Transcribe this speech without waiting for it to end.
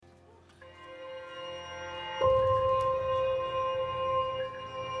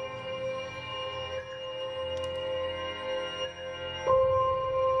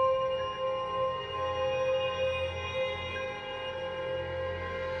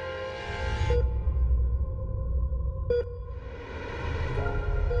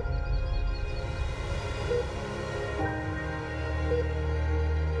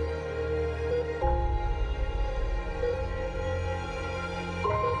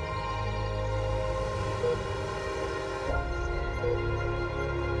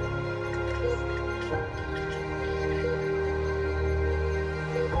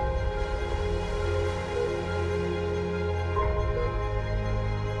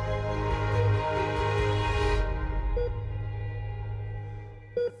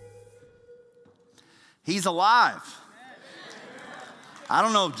He's alive. I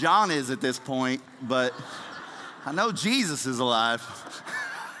don't know if John is at this point, but I know Jesus is alive.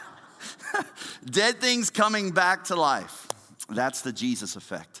 Dead things coming back to life. That's the Jesus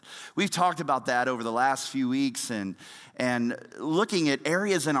effect. We've talked about that over the last few weeks and looking at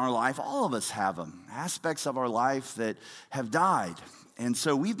areas in our life. All of us have them, aspects of our life that have died. And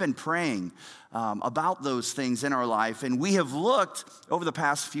so we've been praying about those things in our life. And we have looked over the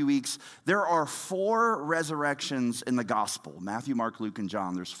past few weeks. There are 4 resurrections in the gospel. Matthew, Mark, Luke, and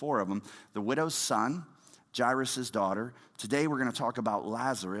John. There's 4 of them. The widow's son, Jairus' daughter. Today we're going to talk about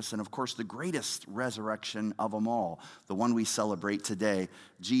Lazarus. And of course, the greatest resurrection of them all. The one we celebrate today,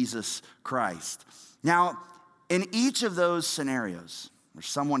 Jesus Christ. Now, in each of those scenarios where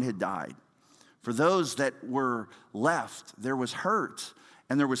someone had died, for those that were left, there was hurt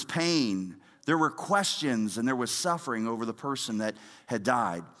and there was pain. There were questions and there was suffering over the person that had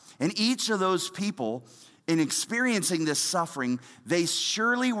died. And each of those people, in experiencing this suffering, they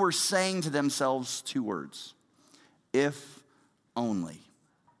surely were saying to themselves 2 words: if only.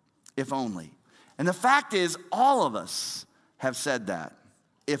 If only. And the fact is, all of us have said that.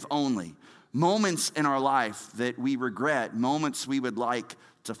 If only. Moments in our life that we regret, moments we would like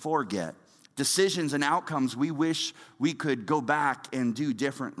to forget. Decisions and outcomes we wish we could go back and do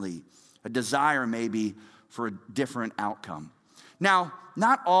differently. A desire maybe for a different outcome. Now,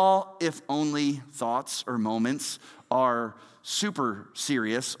 not all if-only thoughts or moments are super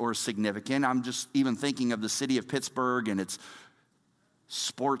serious or significant. I'm just even thinking of the city of Pittsburgh and its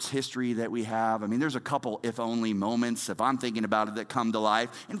sports history that we have. I mean, there's a couple if-only moments, if I'm thinking about it, that come to life.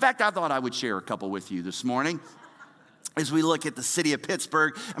 In fact, I thought I would share a couple with you this morning. As we look at the city of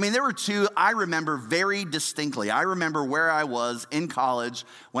Pittsburgh, I mean, there were 2 I remember very distinctly. I remember where I was in college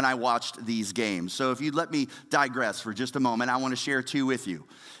when I watched these games. So if you'd let me digress for just a moment, I want to share 2 with you.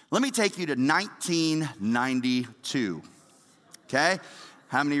 Let me take you to 1992, okay?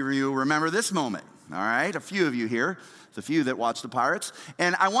 How many of you remember this moment? All right, a few of you here. The few that watch the Pirates.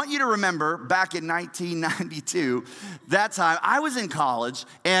 And I want you to remember back in 1992, that time I was in college.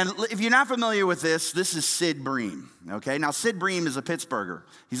 And if you're not familiar with this is Sid Bream. Okay, now Sid Bream is a Pittsburgher.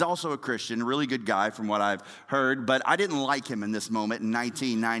 He's also a Christian, a really good guy from what I've heard, but I didn't like him in this moment in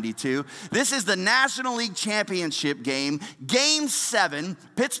 1992. This is the National League Championship game, Game 7,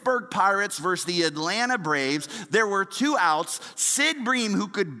 Pittsburgh Pirates versus the Atlanta Braves. There were 2 outs. Sid Bream, who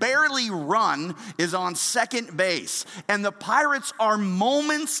could barely run, is on second base. And the Pirates are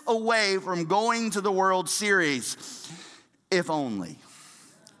moments away from going to the World Series. If only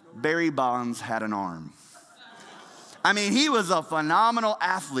Barry Bonds had an arm. I mean, he was a phenomenal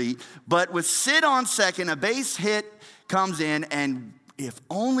athlete, but with Sid on second, a base hit comes in, and if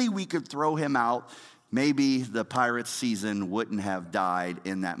only we could throw him out, maybe the Pirates season wouldn't have died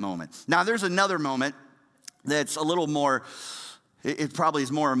in that moment. Now, there's another moment that's a little more, it probably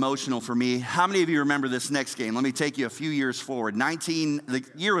is more emotional for me. How many of you remember this next game? Let me take you a few years forward. The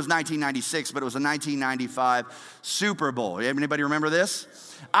year was 1996, but it was a 1995 Super Bowl. Anybody remember this?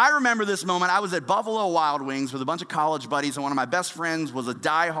 I remember this moment. I was at Buffalo Wild Wings with a bunch of college buddies, and one of my best friends was a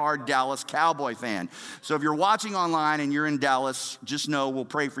diehard Dallas Cowboy fan. So if you're watching online and you're in Dallas, just know we'll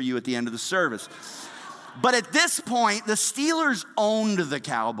pray for you at the end of the service. But at this point, the Steelers owned the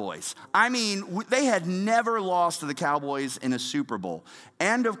Cowboys. I mean, they had never lost to the Cowboys in a Super Bowl.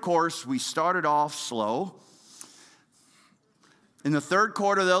 And of course, we started off slow. In the third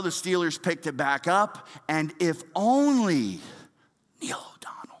quarter, though, the Steelers picked it back up. And if only Neil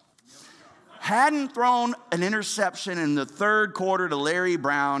O'Donnell hadn't thrown an interception in the third quarter to Larry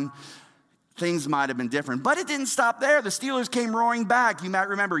Brown, things might have been different. But it didn't stop there. The Steelers came roaring back. You might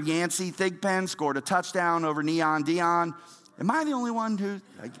remember Yancey Thigpen scored a touchdown over Neon Dion. Am I the only one who,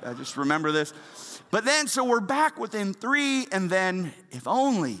 I just remember this. But then, so we're back within 3, and then, if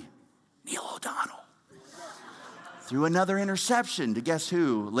only, Neil O'Donnell threw another interception to guess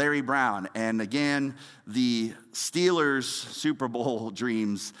who? Larry Brown. And again, the Steelers' Super Bowl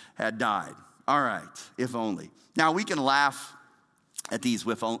dreams had died. All right, if only. Now, we can laugh at these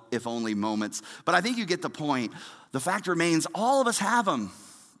if only moments, but I think you get the point. The fact remains, all of us have them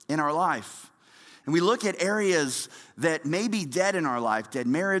in our life. And we look at areas that may be dead in our life, dead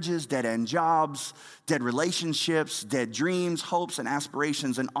marriages, dead-end jobs, dead relationships, dead dreams, hopes, and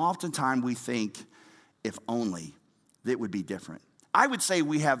aspirations, and oftentimes we think, if only that would be different. I would say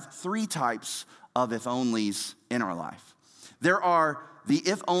we have 3 types of if-onlys in our life. There are the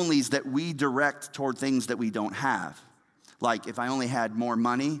if-onlys that we direct toward things that we don't have. Like, if I only had more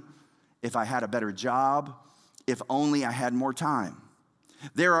money, if I had a better job, if only I had more time.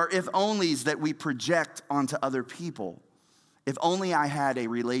 There are if-onlys that we project onto other people. If only I had a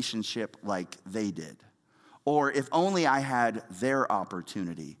relationship like they did. Or if only I had their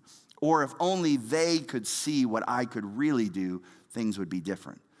opportunity. Or if only they could see what I could really do, things would be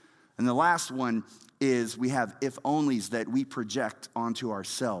different. And the last one is we have if-onlys that we project onto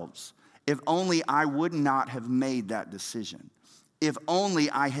ourselves. If only I would not have made that decision. If only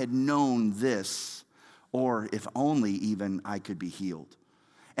I had known this. Or if only even I could be healed.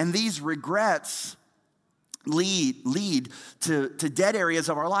 And these regrets lead to dead areas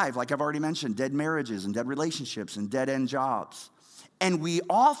of our life, like I've already mentioned, dead marriages and dead relationships and dead-end jobs. And we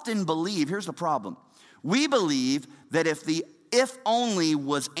often believe, here's the problem, we believe that if the if only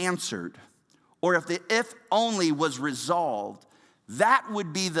was answered, or if the if only was resolved, that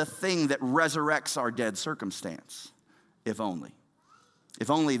would be the thing that resurrects our dead circumstance. If only. If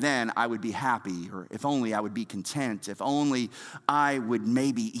only then I would be happy, or if only I would be content, if only I would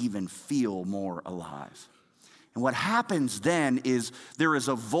maybe even feel more alive. And what happens then is there is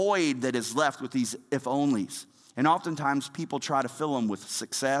a void that is left with these if-onlys. And oftentimes people try to fill them with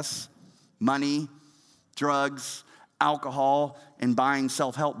success, money, drugs, alcohol, and buying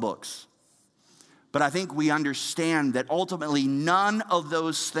self-help books. But I think we understand that ultimately none of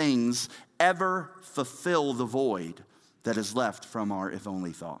those things ever fulfill the void that is left from our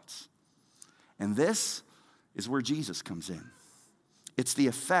if-only thoughts. And this is where Jesus comes in. It's the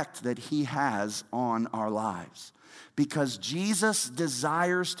effect that he has on our lives. Because Jesus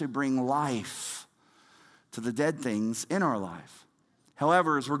desires to bring life to the dead things in our life.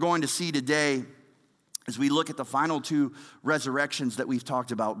 However, as we're going to see today, as we look at the final two resurrections that we've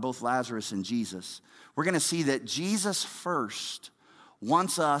talked about, both Lazarus and Jesus, we're going to see that Jesus first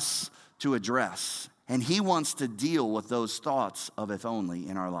wants us to address, and he wants to deal with those thoughts of if only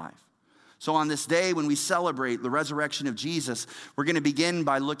in our life. So on this day, when we celebrate the resurrection of Jesus, we're going to begin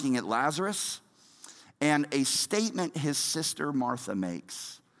by looking at Lazarus and a statement his sister Martha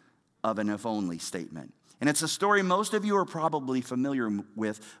makes of an if only statement. And it's a story most of you are probably familiar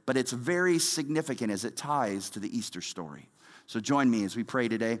with, but it's very significant as it ties to the Easter story. So join me as we pray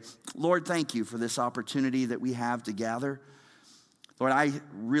today. Lord, thank you for this opportunity that we have to gather. Lord, I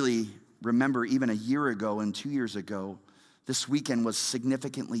really remember even a year ago and 2 years ago, this weekend was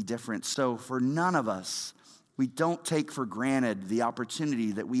significantly different. So for none of us, we don't take for granted the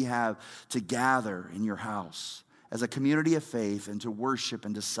opportunity that we have to gather in your house as a community of faith and to worship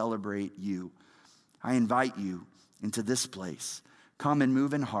and to celebrate you. I invite you into this place. Come and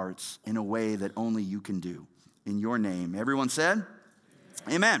move in hearts in a way that only you can do. In your name. Everyone said?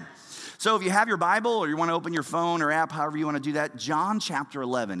 Amen. So if you have your Bible or you want to open your phone or app, however you want to do that, John chapter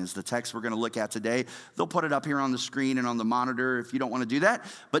 11 is the text we're going to look at today. They'll put it up here on the screen and on the monitor if you don't want to do that.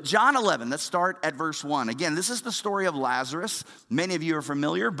 But John 11, let's start at verse 1. Again, this is the story of Lazarus. Many of you are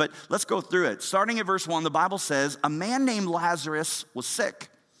familiar, but let's go through it. Starting at verse 1, the Bible says, a man named Lazarus was sick.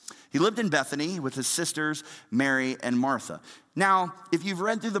 He lived in Bethany with his sisters, Mary and Martha. Now, if you've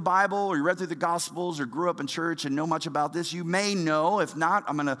read through the Bible or you read through the Gospels or grew up in church and know much about this, you may know. If not,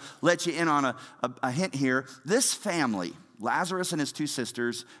 I'm going to let you in on a hint here. This family, Lazarus and his two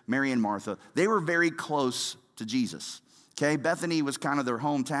sisters, Mary and Martha, they were very close to Jesus. Okay, Bethany was kind of their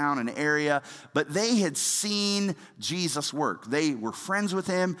hometown and area, but they had seen Jesus work. They were friends with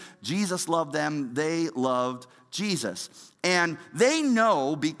him. Jesus loved them. They loved Jesus. And they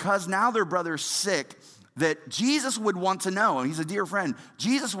know, because now their brother's sick, that Jesus would want to know, and he's a dear friend,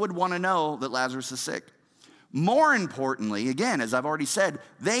 Jesus would want to know that Lazarus is sick. More importantly, again, as I've already said,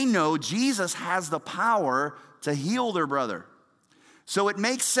 they know Jesus has the power to heal their brother. So it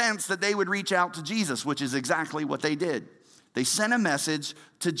makes sense that they would reach out to Jesus, which is exactly what they did. They sent a message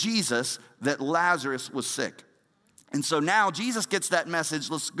to Jesus that Lazarus was sick. And so now Jesus gets that message.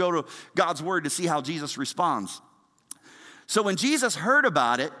 Let's go to God's word to see how Jesus responds. So when Jesus heard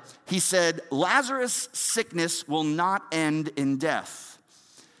about it, he said, Lazarus' sickness will not end in death.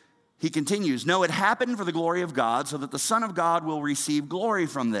 He continues, no, it happened for the glory of God, so that the Son of God will receive glory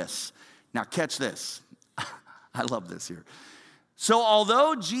from this. Now catch this. I love this here. So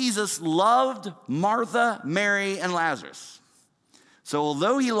although Jesus loved Martha, Mary, and Lazarus, so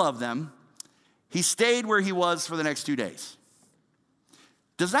although he loved them, he stayed where he was for the next 2 days.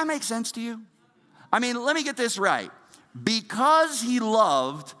 Does that make sense to you? I mean, let me get this right. Because he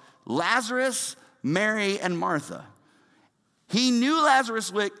loved Lazarus, Mary, and Martha, he knew Lazarus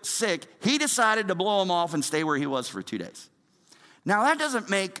was sick. He decided to blow him off and stay where he was for 2 days. Now, that doesn't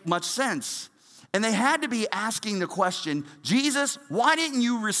make much sense. And they had to be asking the question, Jesus, why didn't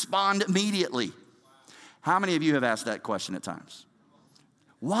you respond immediately? How many of you have asked that question at times?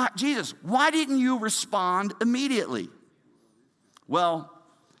 Jesus, why didn't you respond immediately? Well,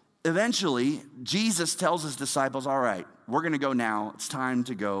 Eventually, Jesus tells his disciples, all right, we're going to go now. It's time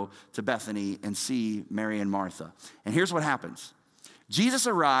to go to Bethany and see Mary and Martha. And here's what happens. Jesus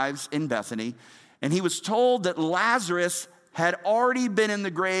arrives in Bethany, and he was told that Lazarus had already been in the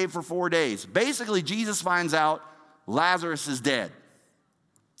grave for 4 days. Basically, Jesus finds out Lazarus is dead,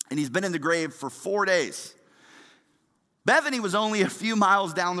 and he's been in the grave for 4 days. Bethany was only a few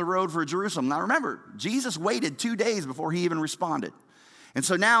miles down the road for Jerusalem. Now remember, Jesus waited 2 days before he even responded. And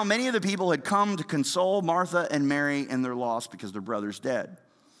so now many of the people had come to console Martha and Mary in their loss because their brother's dead.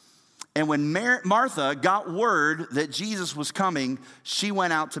 And when Martha got word that Jesus was coming, she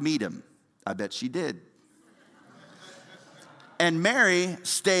went out to meet him. I bet she did. And Mary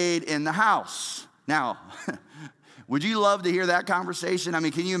stayed in the house. Now, would you love to hear that conversation? I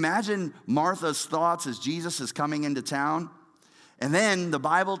mean, can you imagine Martha's thoughts as Jesus is coming into town? And then the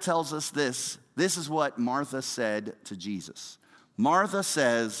Bible tells us this. This is what Martha said to Jesus. Martha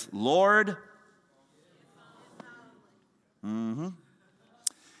says, Lord,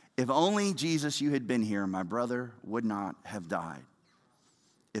 if only, Jesus, you had been here, my brother would not have died.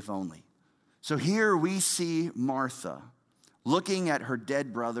 If only. So here we see Martha looking at her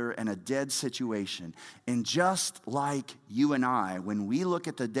dead brother and a dead situation. And just like you and I, when we look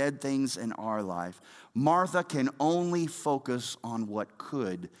at the dead things in our life, Martha can only focus on what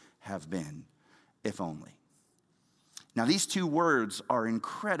could have been, if only. Now, these two words are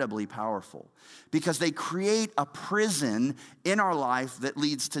incredibly powerful because they create a prison in our life that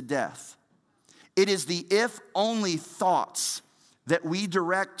leads to death. It is the if-only thoughts that we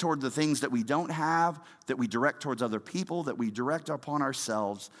direct toward the things that we don't have, that we direct towards other people, that we direct upon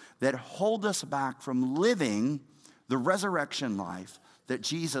ourselves, that hold us back from living the resurrection life that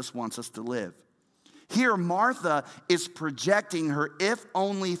Jesus wants us to live. Here, Martha is projecting her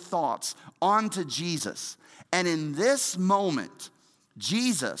if-only thoughts onto Jesus. And in this moment,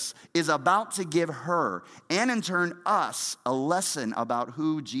 Jesus is about to give her, and in turn us, a lesson about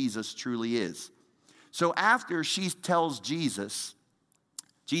who Jesus truly is. So after she tells Jesus,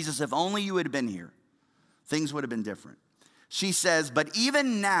 if only you had been here, things would have been different. She says, but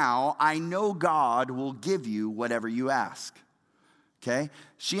even now, I know God will give you whatever you ask. Okay?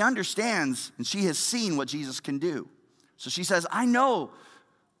 She understands, and she has seen what Jesus can do. So she says, I know,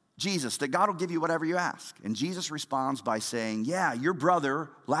 Jesus, that God will give you whatever you ask. And Jesus responds by saying, yeah, your brother,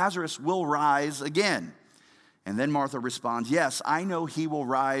 Lazarus, will rise again. And then Martha responds, yes, I know he will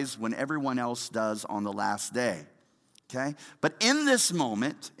rise when everyone else does on the last day. Okay? But in this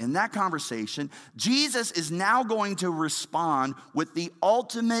moment, in that conversation, Jesus is now going to respond with the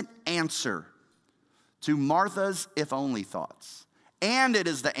ultimate answer to Martha's if-only thoughts. And it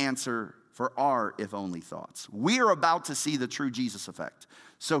is the answer for our if-only thoughts. We are about to see the true Jesus effect.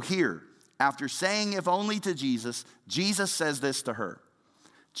 So here, after saying if only to Jesus, Jesus says this to her.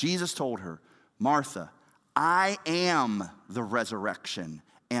 Jesus told her, Martha, I am the resurrection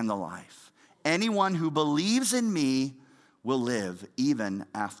and the life. Anyone who believes in me will live even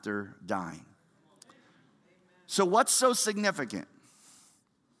after dying. So what's so significant?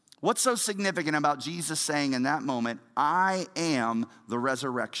 What's so significant about Jesus saying in that moment, I am the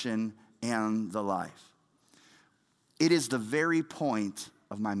resurrection and the life? It is the very point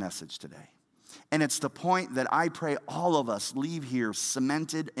of my message today. And it's the point that I pray all of us leave here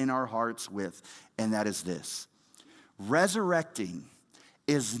cemented in our hearts with, and that is this. Resurrecting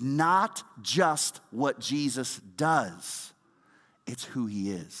is not just what Jesus does, it's who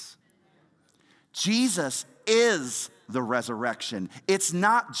he is. Jesus is the resurrection. It's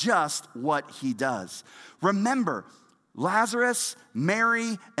not just what he does. Remember, Lazarus,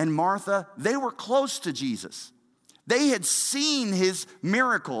 Mary, and Martha, they were close to Jesus. They had seen his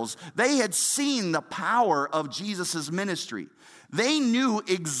miracles. They had seen the power of Jesus' ministry. They knew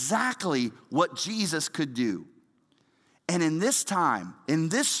exactly what Jesus could do. And in this time, in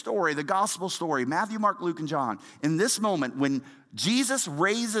this story, the gospel story, Matthew, Mark, Luke, and John, in this moment when Jesus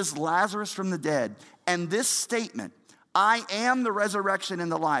raises Lazarus from the dead, and this statement, I am the resurrection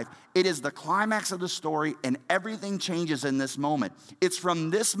and the life. It is the climax of the story, and everything changes in this moment. It's from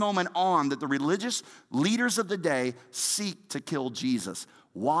this moment on that the religious leaders of the day seek to kill Jesus.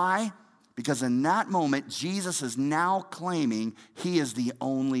 Why? Because in that moment, Jesus is now claiming he is the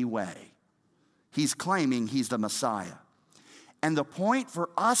only way. He's claiming he's the Messiah. And the point for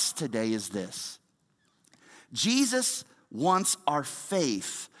us today is this. Jesus wants our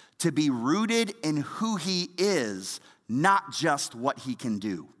faith to be rooted in who he is, not just what he can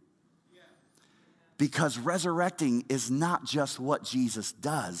do. Because resurrecting is not just what Jesus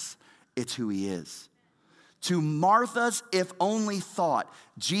does, it's who he is. To Martha's if only thought,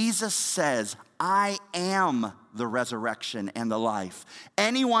 Jesus says, I am the resurrection and the life.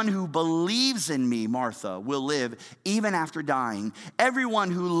 Anyone who believes in me, Martha, will live even after dying.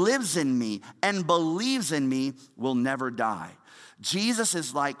 Everyone who lives in me and believes in me will never die. Jesus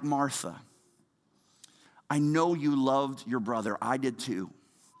is like Martha. I know you loved your brother. I did too.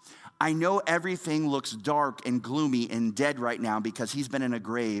 I know everything looks dark and gloomy and dead right now because he's been in a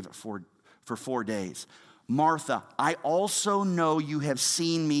grave for 4 days. Martha, I also know you have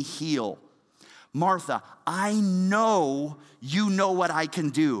seen me heal. Martha, I know you know what I can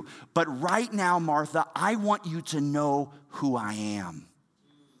do. But right now, Martha, I want you to know who I am.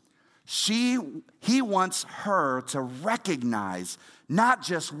 He wants her to recognize not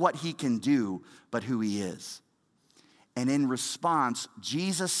just what he can do, but who he is. And in response,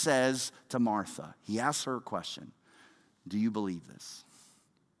 Jesus says to Martha, he asks her a question, do you believe this?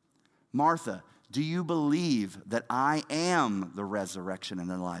 Martha, do you believe that I am the resurrection and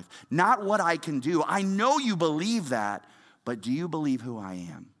the life? Not what I can do. I know you believe that, but do you believe who I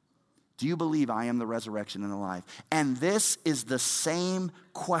am? Do you believe I am the resurrection and the life? And this is the same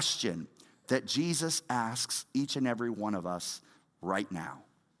question that Jesus asks each and every one of us right now.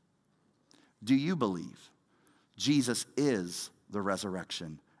 Do you believe Jesus is the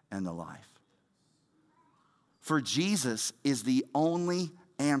resurrection and the life? For Jesus is the only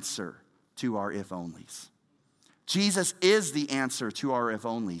answer to our if-onlys. Jesus is the answer to our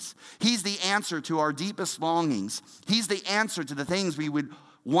if-onlys. He's the answer to our deepest longings. He's the answer to the things we would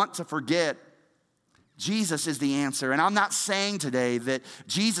want to forget. Jesus is the answer. And I'm not saying today that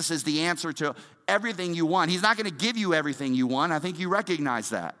Jesus is the answer to everything you want. He's not going to give you everything you want. I think you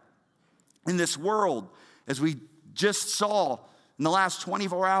recognize that. In this world, as we just saw in the last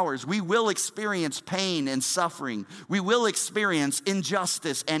 24 hours, we will experience pain and suffering. We will experience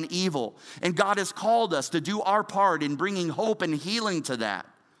injustice and evil. And God has called us to do our part in bringing hope and healing to that.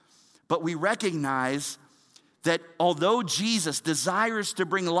 But we recognize that although Jesus desires to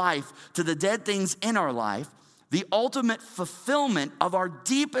bring life to the dead things in our life, the ultimate fulfillment of our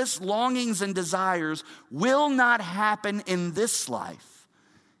deepest longings and desires will not happen in this life.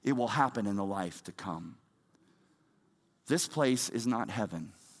 It will happen in the life to come. This place is not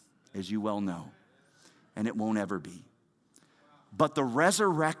heaven, as you well know, and it won't ever be. But the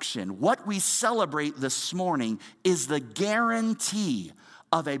resurrection, what we celebrate this morning, is the guarantee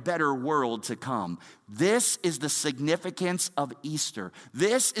of a better world to come. This is the significance of Easter.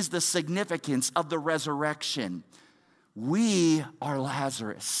 This is the significance of the resurrection. We are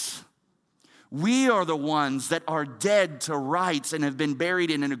Lazarus. We are the ones that are dead to rights and have been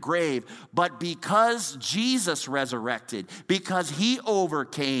buried in a grave. But because Jesus resurrected, because he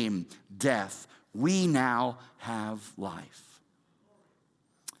overcame death, we now have life.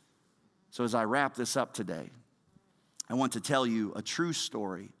 So as I wrap this up today, I want to tell you a true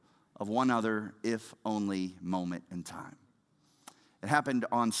story of one other if-only moment in time. It happened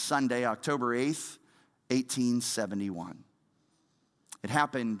on Sunday, October 8th, 1871. It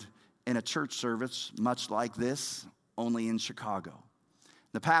happened in a church service much like this, only in Chicago.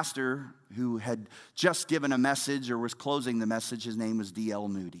 The pastor who had just given a message or was closing the message, his name was D.L.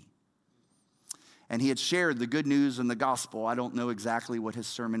 Moody. And he had shared the good news and the gospel. I don't know exactly what his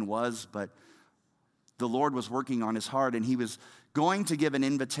sermon was, but the Lord was working on his heart, and he was going to give an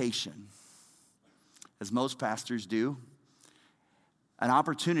invitation, as most pastors do, an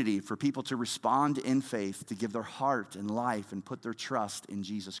opportunity for people to respond in faith, to give their heart and life and put their trust in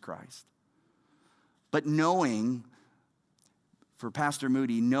Jesus Christ. But knowing, for Pastor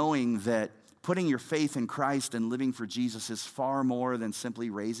Moody, knowing that putting your faith in Christ and living for Jesus is far more than simply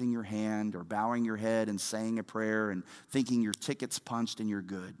raising your hand or bowing your head and saying a prayer and thinking your ticket's punched and you're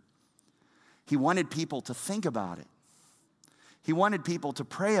good. He wanted people to think about it. He wanted people to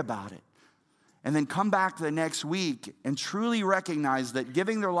pray about it. And then come back the next week and truly recognize that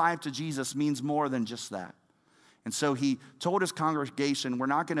giving their life to Jesus means more than just that. And so he told his congregation, we're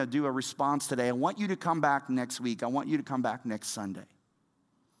not going to do a response today. I want you to come back next week. I want you to come back next Sunday.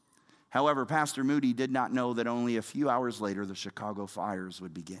 However, Pastor Moody did not know that only a few hours later, the Chicago fires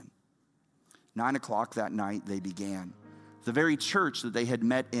would begin. 9 o'clock that night, they began. The very church that they had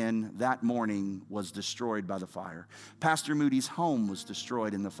met in that morning was destroyed by the fire. Pastor Moody's home was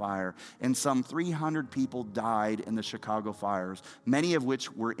destroyed in the fire, and some 300 people died in the Chicago fires, many of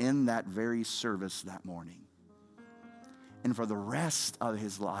which were in that very service that morning. And for the rest of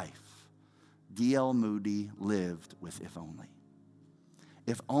his life, D.L. Moody lived with if only.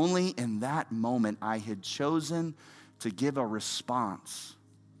 If only in that moment I had chosen to give a response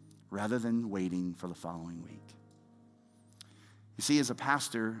rather than waiting for the following week. You see, as a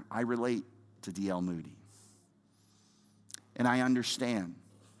pastor, I relate to D.L. Moody. And I understand,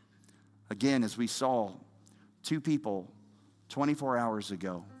 again, as we saw, Two people 24 hours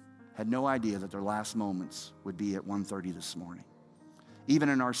ago had no idea that their last moments would be at 1:30 this morning. Even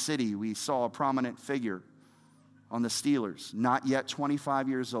in our city, we saw a prominent figure on the Steelers, not yet 25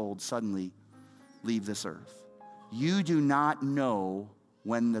 years old, suddenly leave this earth. You do not know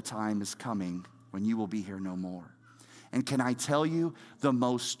when the time is coming when you will be here no more. And can I tell you, the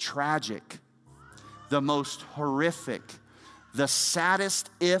most tragic, the most horrific, the saddest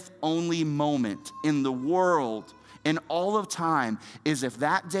if only moment in the world, in all of time, is if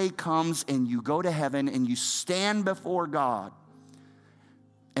that day comes and you go to heaven and you stand before God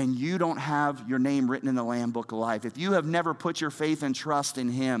and you don't have your name written in the Lamb Book of Life. If you have never put your faith and trust in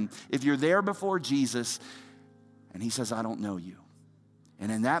Him, if you're there before Jesus and He says, I don't know you. And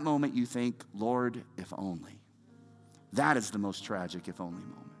in that moment you think, Lord, if only. That is the most tragic if only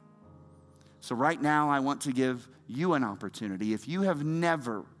moment. So right now I want to give you an opportunity. If you have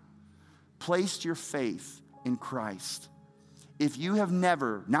never placed your faith in Christ, if you have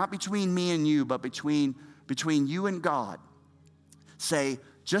never, not between me and you, but between you and God, say,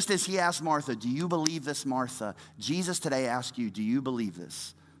 just as He asked Martha, do you believe this, Martha? Jesus today asks you, do you believe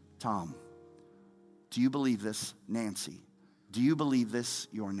this, Tom? Do you believe this, Nancy? Do you believe this,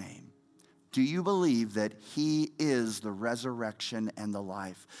 your name? Do you believe that He is the resurrection and the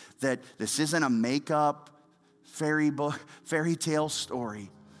life? That this isn't a make-up fairy tale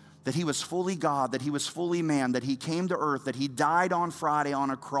story? That He was fully God, that He was fully man, that He came to earth, that He died on Friday on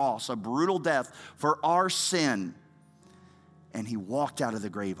a cross, a brutal death for our sin, and He walked out of the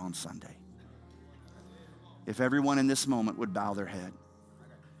grave on Sunday. If everyone in this moment would bow their head.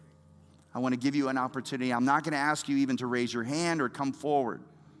 I want to give you an opportunity. I'm not going to ask you even to raise your hand or come forward.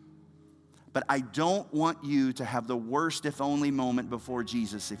 But I don't want you to have the worst if only moment before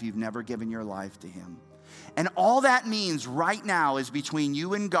Jesus if you've never given your life to Him. And all that means right now is between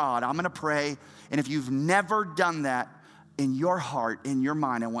you and God. I'm going to pray. And if you've never done that in your heart, in your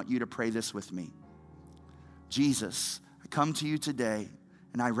mind, I want you to pray this with me. Jesus, I come to you today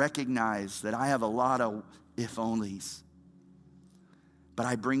and I recognize that I have a lot of if onlys. But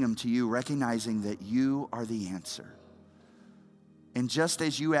I bring them to you recognizing that you are the answer. And just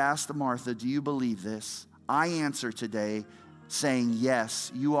as you asked Martha, do you believe this? I answer today saying,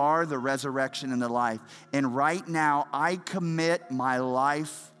 yes, you are the resurrection and the life. And right now, I commit my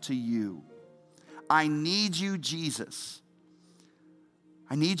life to you. I need you, Jesus.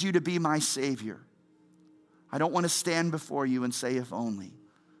 I need you to be my Savior. I don't want to stand before you and say, if only.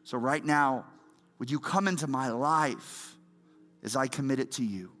 So right now, would you come into my life as I commit it to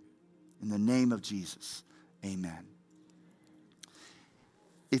you? In the name of Jesus, amen.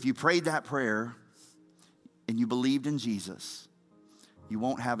 If you prayed that prayer and you believed in Jesus, you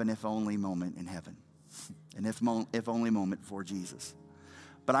won't have an if-only moment in heaven, an if-only moment for Jesus.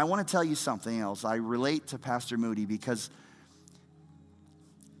 But I want to tell you something else. I relate to Pastor Moody because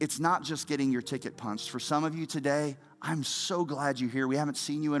it's not just getting your ticket punched. For some of you today, I'm so glad you're here. We haven't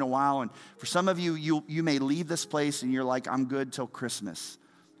seen you in a while. And for some of you, you may leave this place and you're like, I'm good till Christmas.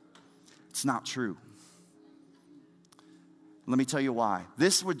 It's not true. Let me tell you why.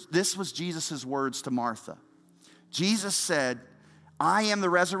 This was Jesus' words to Martha. Jesus said, I am the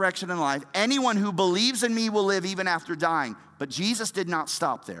resurrection and life. Anyone who believes in me will live even after dying. But Jesus did not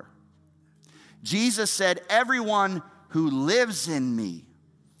stop there. Jesus said, everyone who lives in me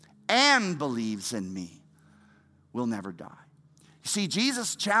and believes in me will never die. You see,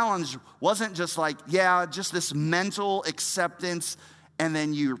 Jesus' challenge wasn't just like, just this mental acceptance and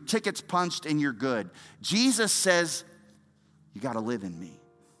then your ticket's punched and you're good. Jesus says, you got to live in me.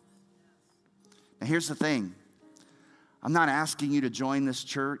 Now, here's the thing. I'm not asking you to join this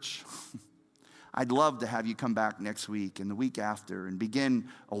church. I'd love to have you come back next week and the week after and begin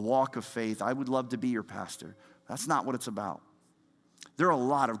a walk of faith. I would love to be your pastor. That's not what it's about. There are a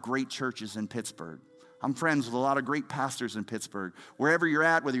lot of great churches in Pittsburgh. I'm friends with a lot of great pastors in Pittsburgh. Wherever you're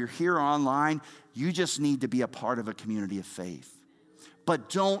at, whether you're here or online, you just need to be a part of a community of faith. But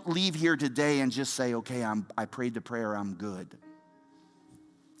don't leave here today and just say, okay, I prayed the prayer, I'm good.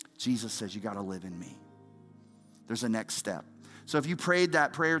 Jesus says you got to live in me. There's a next step. So if you prayed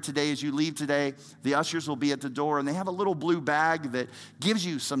that prayer today, as you leave today, the ushers will be at the door and they have a little blue bag that gives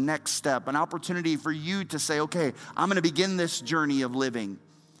you some next step, an opportunity for you to say, okay, I'm going to begin this journey of living.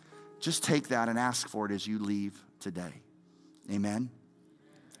 Just take that and ask for it as you leave today. Amen.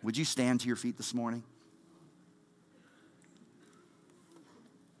 Would you stand to your feet this morning?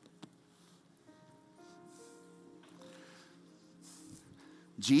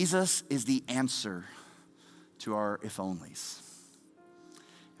 Jesus is the answer to our if-onlys.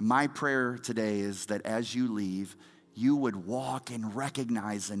 My prayer today is that as you leave, you would walk and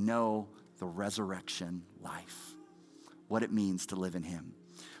recognize and know the resurrection life, what it means to live in him.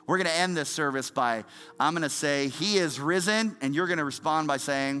 We're going to end this service by, I'm going to say, he is risen, and you're going to respond by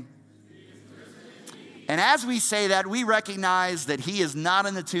saying, and as we say that, we recognize that he is not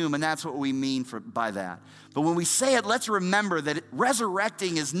in the tomb, and that's what we mean by that. But when we say it, let's remember that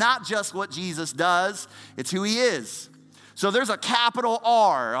resurrecting is not just what Jesus does, it's who he is. So there's a capital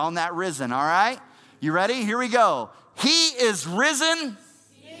R on that risen, all right? You ready? Here we go. He is risen.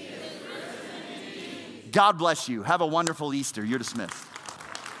 He is risen indeed. God bless you. Have a wonderful Easter. You're dismissed.